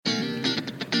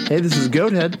Hey, this is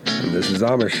Goathead. And this is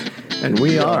Amish. And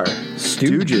we are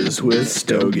Stooges with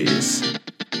Stogies.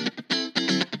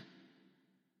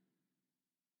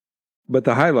 But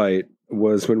the highlight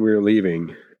was when we were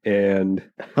leaving, and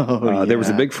there was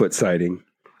a Bigfoot sighting.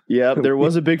 Yep, there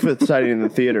was a Bigfoot sighting in the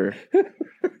theater.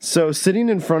 So sitting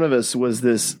in front of us was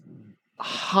this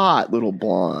hot little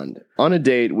blonde on a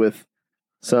date with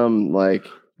some like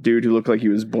dude who looked like he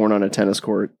was born on a tennis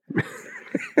court.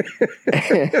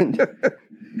 And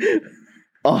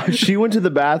she went to the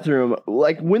bathroom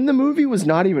like when the movie was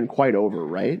not even quite over,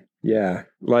 right? Yeah,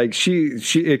 like she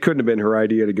it couldn't have been her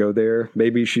idea to go there.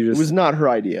 Maybe she just, it was not her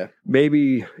idea.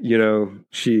 Maybe,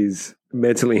 she's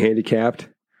mentally handicapped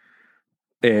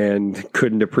and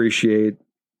couldn't appreciate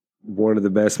one of the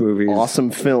best movies.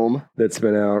 Awesome film that's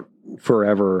been out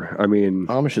forever. I mean,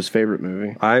 Amish's favorite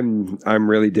movie. I'm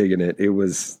really digging it. It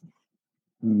was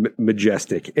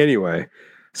majestic. Anyway,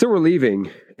 so we're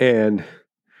leaving, and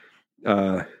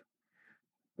of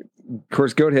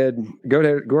course,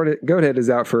 Goathead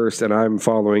is out first, and I'm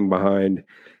following behind.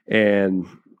 And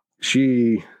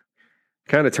she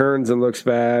kind of turns and looks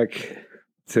back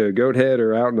to Goathead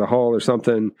or out in the hall or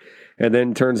something, and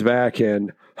then turns back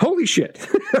and holy shit!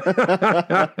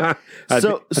 I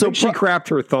think she crapped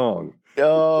her thong.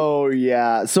 Oh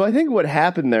yeah. So I think what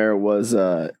happened there was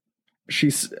I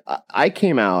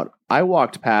came out, I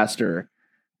walked past her,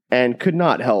 and could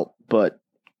not help but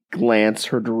glance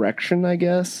her direction, I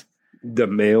guess. The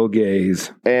male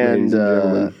gaze. And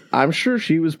I'm sure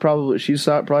she probably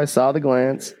saw the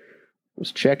glance,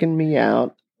 was checking me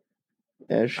out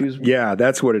as she was. Yeah,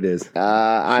 that's what it is.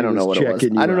 I don't know what it was.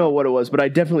 I don't know what it was, but I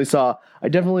definitely saw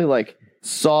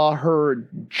her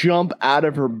jump out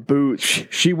of her boots.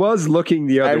 She was looking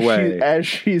the other way as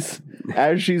she's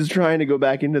trying to go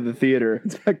back into the theater.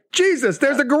 It's like, Jesus,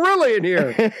 there's a gorilla in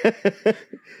here.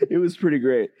 It was pretty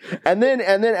great. And then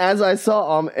as I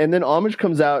saw and then Amish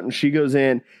comes out and she goes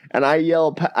in, and I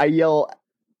yell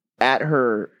at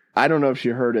her. I don't know if she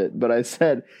heard it, but I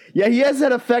said, "Yeah, he has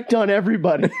that effect on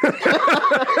everybody."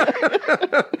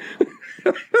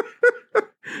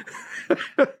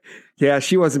 Yeah,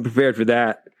 she wasn't prepared for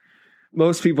that.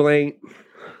 Most people ain't.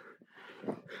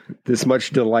 This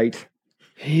much delight.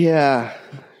 Yeah.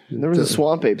 There was a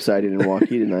swamp ape sighting in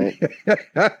Waukee tonight.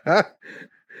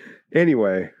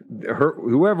 Anyway,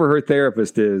 whoever her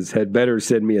therapist is had better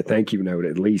send me a thank you note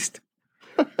at least.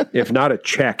 If not a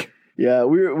check. Yeah,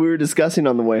 we were discussing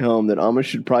on the way home that Amish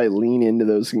should probably lean into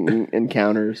those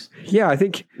encounters. Yeah, I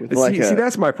think. See,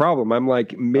 that's my problem. I'm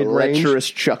like mid-range. A lecherous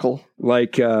chuckle.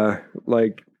 Like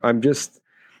I'm just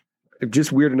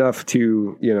weird enough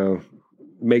to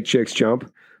make chicks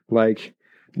jump. Like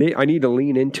I need to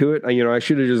lean into it. I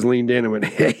should have just leaned in and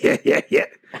went, yeah.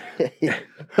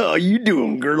 Oh, you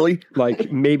doing, girly? Like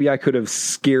maybe I could have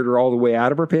scared her all the way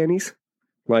out of her panties.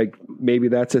 Like maybe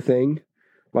that's a thing.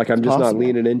 Like I'm just not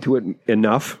leaning into it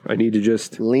enough. I need to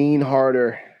just lean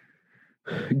harder.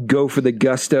 Go for the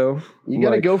gusto. You got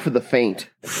to go for the feint.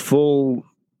 Full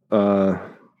Full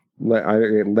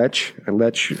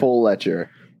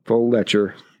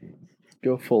lecher.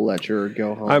 Go full lecher or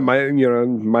go home.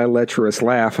 My lecherous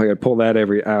laugh. I got to pull that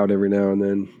out every now and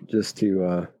then just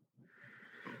to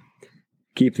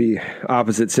keep the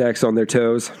opposite sex on their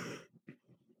toes.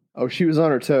 Oh, she was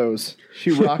on her toes.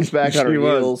 She rocks back on her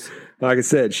heels. Like I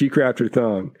said, she crapped her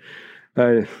thong.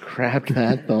 Crapped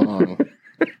that thong.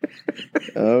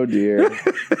 Oh dear.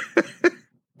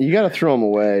 You got to throw them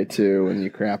away too when you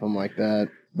crap them like that.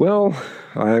 Well,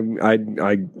 I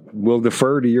will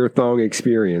defer to your thong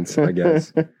experience, I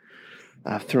guess.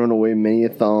 I've thrown away many a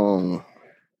thong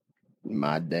in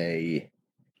my day.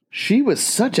 She was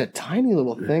such a tiny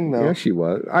little thing, though. Yeah, she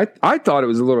was. I thought it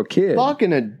was a little kid.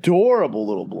 Fucking adorable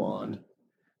little blonde.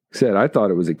 I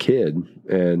thought it was a kid,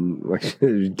 and like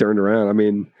she turned around. I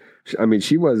mean,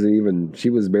 she wasn't even. She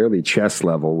was barely chest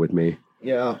level with me.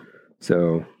 Yeah.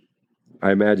 So,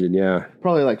 I imagine, yeah,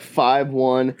 probably like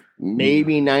 5'1",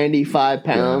 maybe 95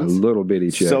 pounds. Yeah, a little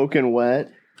bitty chick, soaking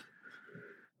wet.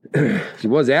 She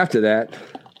was after that.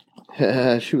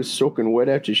 She was soaking wet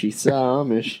after she saw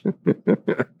Amish.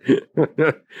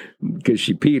 Because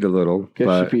she peed a little.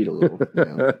 Yeah.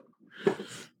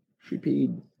 She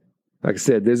peed. Like I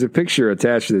said, there's a picture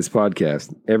attached to this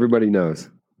podcast. Everybody knows.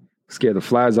 Scare the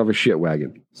flies off a shit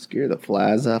wagon. Scare the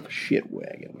flies off a shit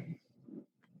wagon.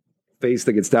 Face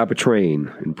that could stop a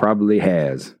train, and probably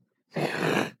has.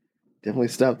 Definitely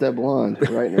stopped that blonde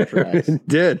right in her tracks. It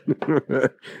did.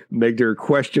 Made her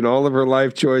question all of her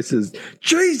life choices.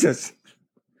 Jesus!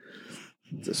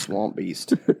 It's a swamp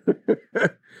beast.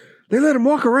 They let him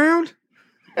walk around?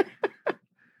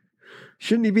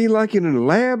 Shouldn't he be like in a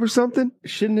lab or something?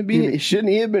 Shouldn't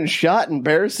he have been shot in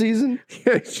bear season?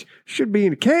 Yeah, should be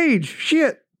in a cage.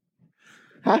 Shit.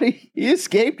 How did he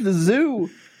escaped the zoo?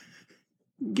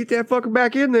 Get that fucker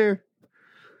back in there.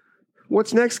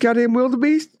 What's next? Goddamn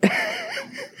wildebeest?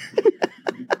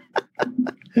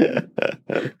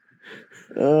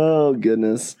 Oh,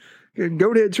 goodness.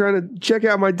 Goathead trying to check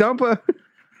out my dumper.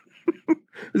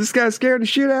 This guy scared the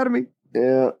shit out of me.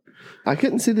 Yeah. I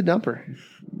couldn't see the dumper.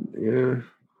 Yeah.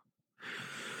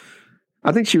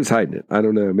 I think she was hiding it. I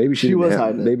don't know. Maybe she was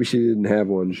hiding it. Maybe she didn't have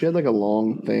one. She had like a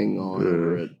long thing on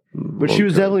over it. But she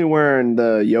was definitely wearing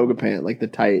the yoga pant, like the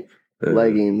tight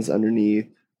leggings underneath.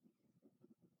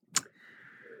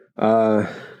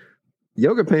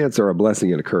 Yoga pants are a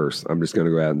blessing and a curse. I'm just going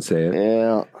to go out and say it.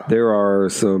 Yeah. There are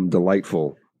some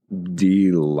delightful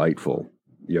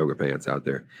yoga pants out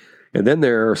there. And then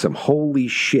there are some holy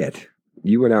shit.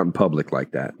 You went out in public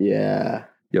like that. Yeah.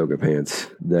 Yoga pants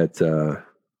that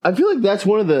I feel like that's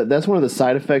one of the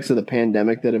side effects of the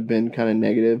pandemic that have been kind of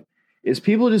negative is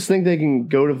people just think they can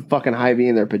go to fucking Hy-Vee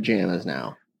in their pajamas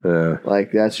now.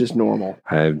 Like that's just normal.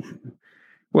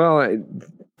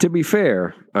 To be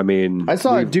fair, I mean, I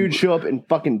saw a dude show up in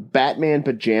fucking Batman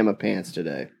pajama pants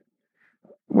today.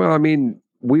 Well, I mean,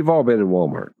 we've all been in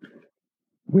Walmart.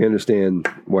 We understand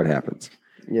what happens.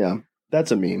 Yeah,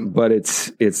 that's a meme. But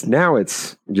it's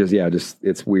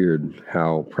weird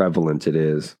how prevalent it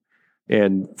is.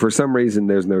 And for some reason,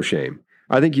 there's no shame.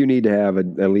 I think you need to have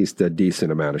at least a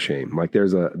decent amount of shame. Like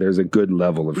there's a good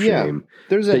level of shame.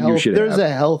 There's a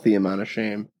healthy amount of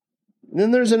shame. And then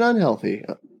there's an unhealthy,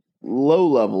 low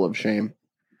level of shame,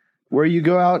 where you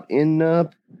go out in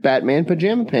Batman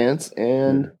pajama pants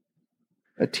and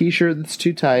a t-shirt that's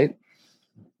too tight.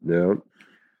 Yeah.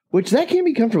 Which that can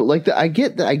be comfortable. Like I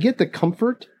get the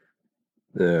comfort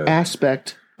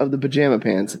aspect of the pajama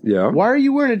pants. Yeah. Why are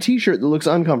you wearing a t-shirt that looks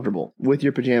uncomfortable with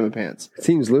your pajama pants? It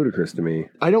seems ludicrous to me.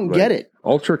 I don't get it.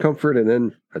 Ultra comfort and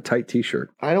then a tight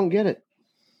t-shirt. I don't get it.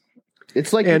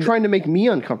 It's like you're trying to make me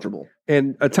uncomfortable.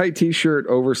 And a tight t-shirt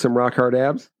over some rock hard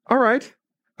abs. All right.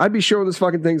 I'd be showing those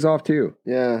fucking things off too.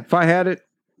 Yeah. If I had it,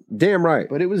 damn right.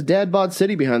 But it was Dad Bod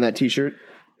City behind that t-shirt.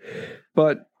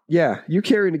 But yeah, you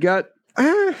carrying a gut,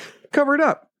 cover it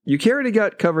up. You carry the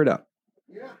gut, cover it up.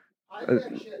 Yeah.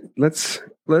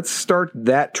 Let's start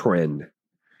that trend.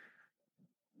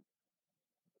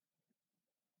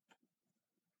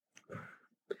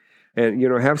 And,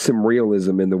 have some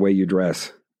realism in the way you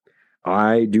dress.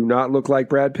 I do not look like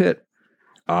Brad Pitt.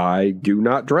 I do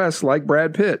not dress like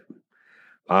Brad Pitt.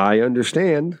 I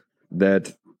understand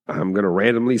that I'm going to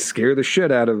randomly scare the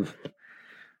shit out of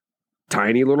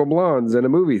tiny little blondes in a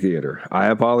movie theater. I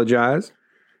apologize.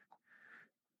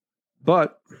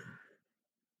 But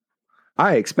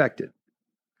I expect it.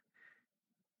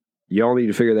 Y'all need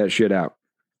to figure that shit out.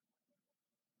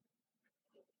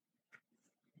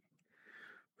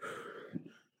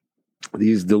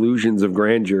 These delusions of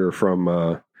grandeur from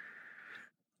the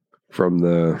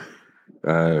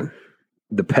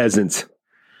peasants.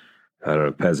 I don't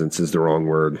know, peasants is the wrong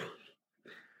word.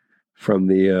 From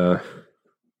the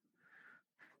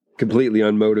completely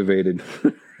unmotivated.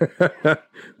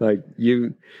 Like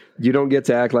you don't get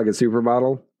to act like a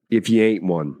supermodel if you ain't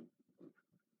one.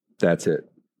 That's it.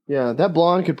 Yeah, that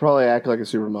blonde could probably act like a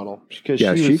supermodel because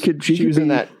she was in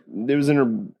that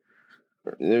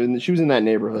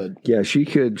neighborhood. Yeah, she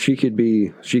could be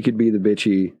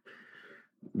the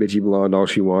bitchy blonde all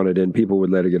she wanted, and people would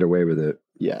let her get away with it.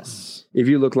 Yes. If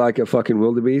you look like a fucking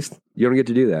wildebeest, you don't get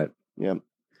to do that. Yeah.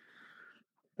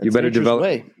 You better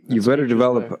develop. You better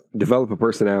develop a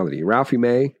personality. Ralphie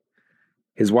May,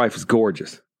 his wife was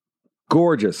gorgeous,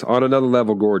 on another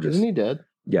level, gorgeous. Isn't he dead?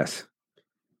 Yes.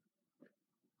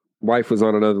 Wife was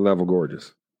on another level,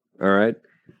 gorgeous. All right.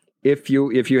 If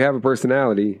you have a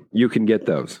personality, you can get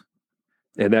those,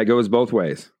 and that goes both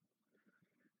ways.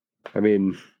 I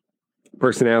mean,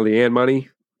 personality and money,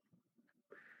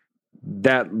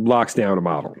 that locks down a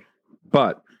model.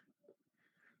 But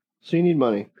so you need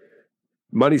money.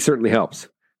 Money certainly helps.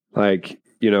 Like,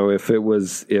 if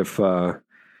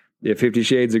 50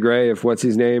 Shades of Grey, if what's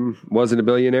his name wasn't a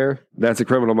billionaire, that's a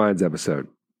Criminal Minds episode.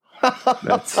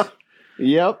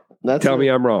 Yep. Tell me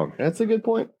I'm wrong. That's a good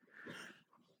point.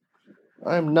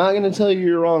 I'm not going to tell you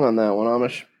you're wrong on that one,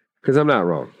 Amish. Because I'm not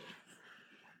wrong.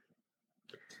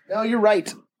 No, you're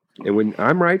right. And when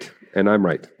I'm right, and I'm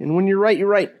right. And when you're right, you're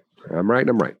right. I'm right, and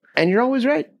I'm right. And you're always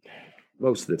right.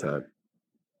 Most of the time.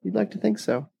 You'd like to think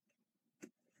so.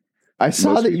 I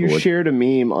saw that you shared a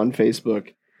meme on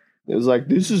Facebook. It was like,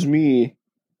 this is me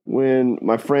when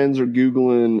my friends are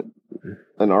Googling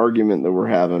an argument that we're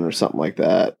having or something like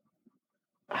that.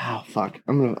 Oh fuck!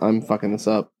 I'm fucking this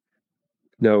up.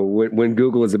 No, when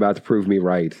Google is about to prove me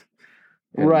right.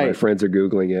 And Right. My friends are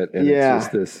Googling it, and Yeah. it's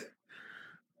just this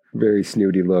very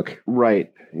snooty look.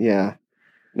 Right. Yeah.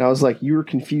 And I was like, you were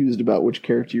confused about which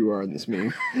character you are in this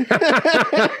meme.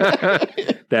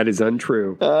 That is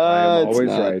untrue. I am It's always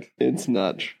not. right. It's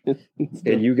not.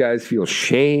 And you guys feel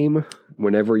shame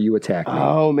whenever you attack me.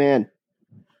 Oh man,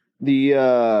 the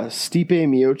Stipe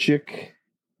Miocic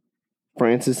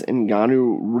Francis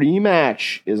Ngannou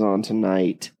rematch is on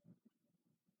tonight.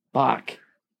 Fuck.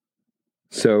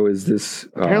 So is this...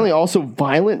 Apparently, also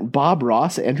Violent Bob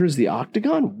Ross enters the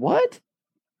octagon. What?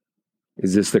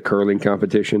 Is this the curling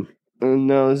competition?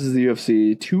 No, this is the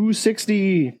UFC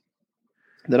 260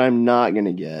 that I'm not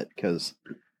gonna get because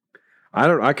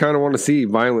I kind of want to see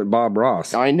Violent Bob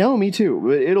Ross. I know, me too.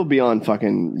 But it'll be on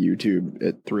fucking YouTube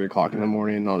at 3:00 in the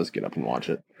morning, and I'll just get up and watch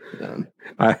it. Then.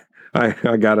 I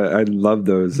love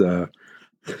those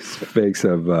fakes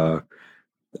of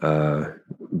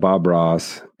Bob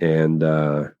Ross and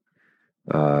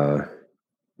Mr.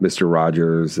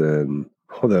 Rogers and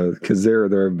all those, because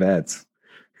they're vets.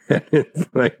 It's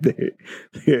like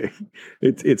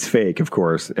it's fake, of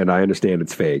course, and I understand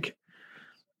it's fake.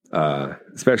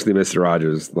 Especially Mr.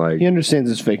 Rogers. Like, He understands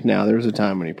it's fake now. There was a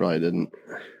time when he probably didn't.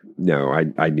 no,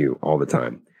 I knew all the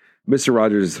time. Mr.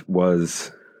 Rogers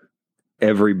was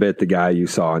every bit the guy you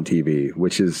saw on TV,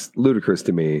 which is ludicrous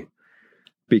to me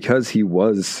because he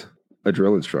was a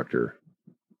drill instructor.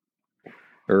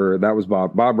 Or that was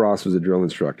Bob Ross was a drill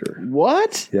instructor.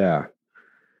 What? Yeah.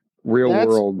 Real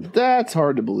world. That's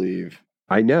hard to believe.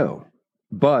 I know.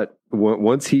 But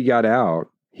once he got out,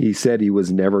 he said he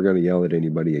was never going to yell at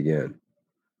anybody again.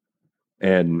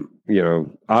 And,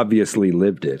 obviously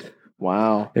lived it.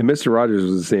 Wow. And Mr. Rogers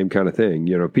was the same kind of thing.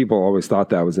 People always thought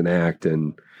that was an act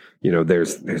and,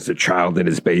 there's a child in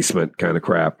his basement kind of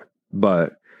crap.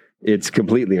 But it's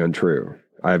completely untrue.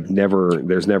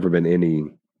 There's never been any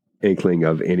inkling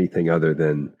of anything other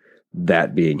than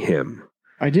that being him.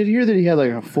 I did hear that he had like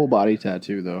a full body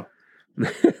tattoo, though.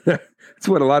 That's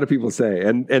what a lot of people say.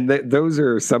 And those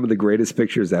are some of the greatest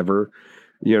pictures ever.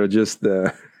 Just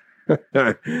the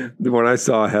one I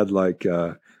saw had like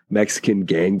Mexican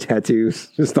gang tattoos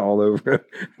just all over him.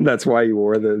 That's why he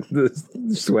wore the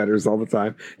sweaters all the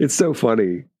time. It's so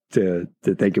funny to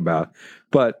think about.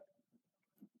 But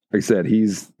like I said,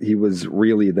 he was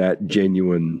really that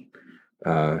genuine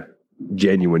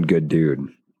good dude,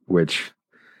 which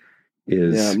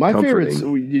is my comforting.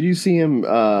 favorites. Did you see him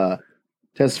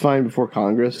testifying before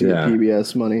Congress to get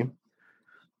PBS money?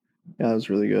 Yeah, that was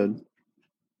really good.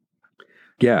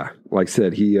 Yeah, like I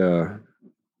said, he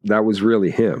that was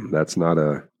really him. It's not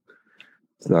a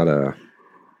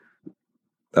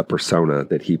persona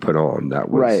that he put on. That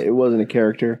was right. It wasn't a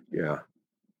character. Yeah.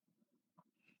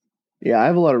 Yeah, I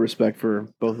have a lot of respect for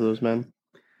both of those men.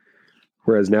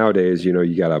 Whereas nowadays,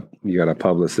 you got a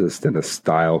publicist and a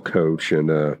style coach and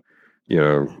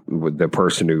the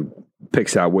person who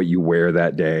picks out what you wear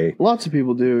that day. Lots of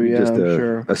people do. Yeah, just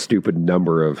sure. A stupid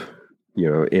number of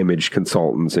image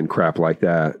consultants and crap like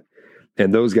that.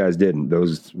 And those guys didn't.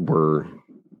 Those were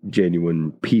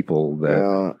genuine people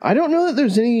that I don't know that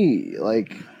there's any I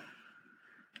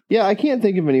can't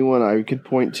think of anyone I could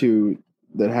point to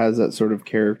that has that sort of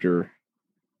character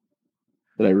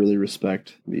that I really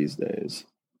respect these days.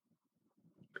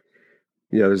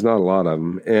 Yeah, there's not a lot of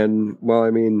them. And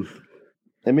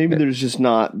and maybe there's just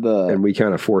not and we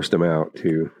kind of forced them out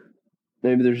too.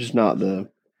 Maybe there's just not the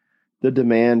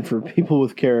demand for people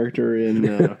with character in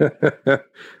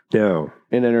no,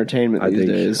 in entertainment these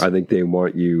days. I think they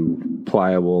want you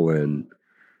pliable and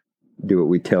do what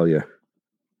we tell you.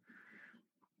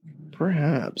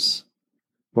 Perhaps.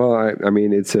 Well, I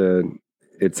mean, it's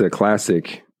a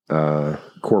classic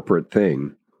corporate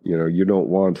thing. You don't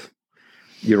want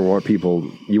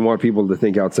people. You want people to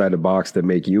think outside the box to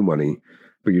make you money,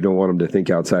 but you don't want them to think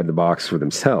outside the box for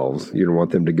themselves. You don't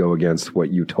want them to go against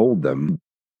what you told them.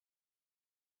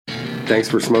 Thanks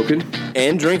for smoking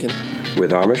And drinking.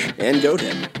 with Amish. And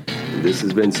Goathead. This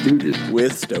has been Stooges.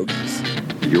 With Stogies.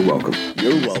 You're welcome.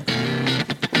 You're welcome.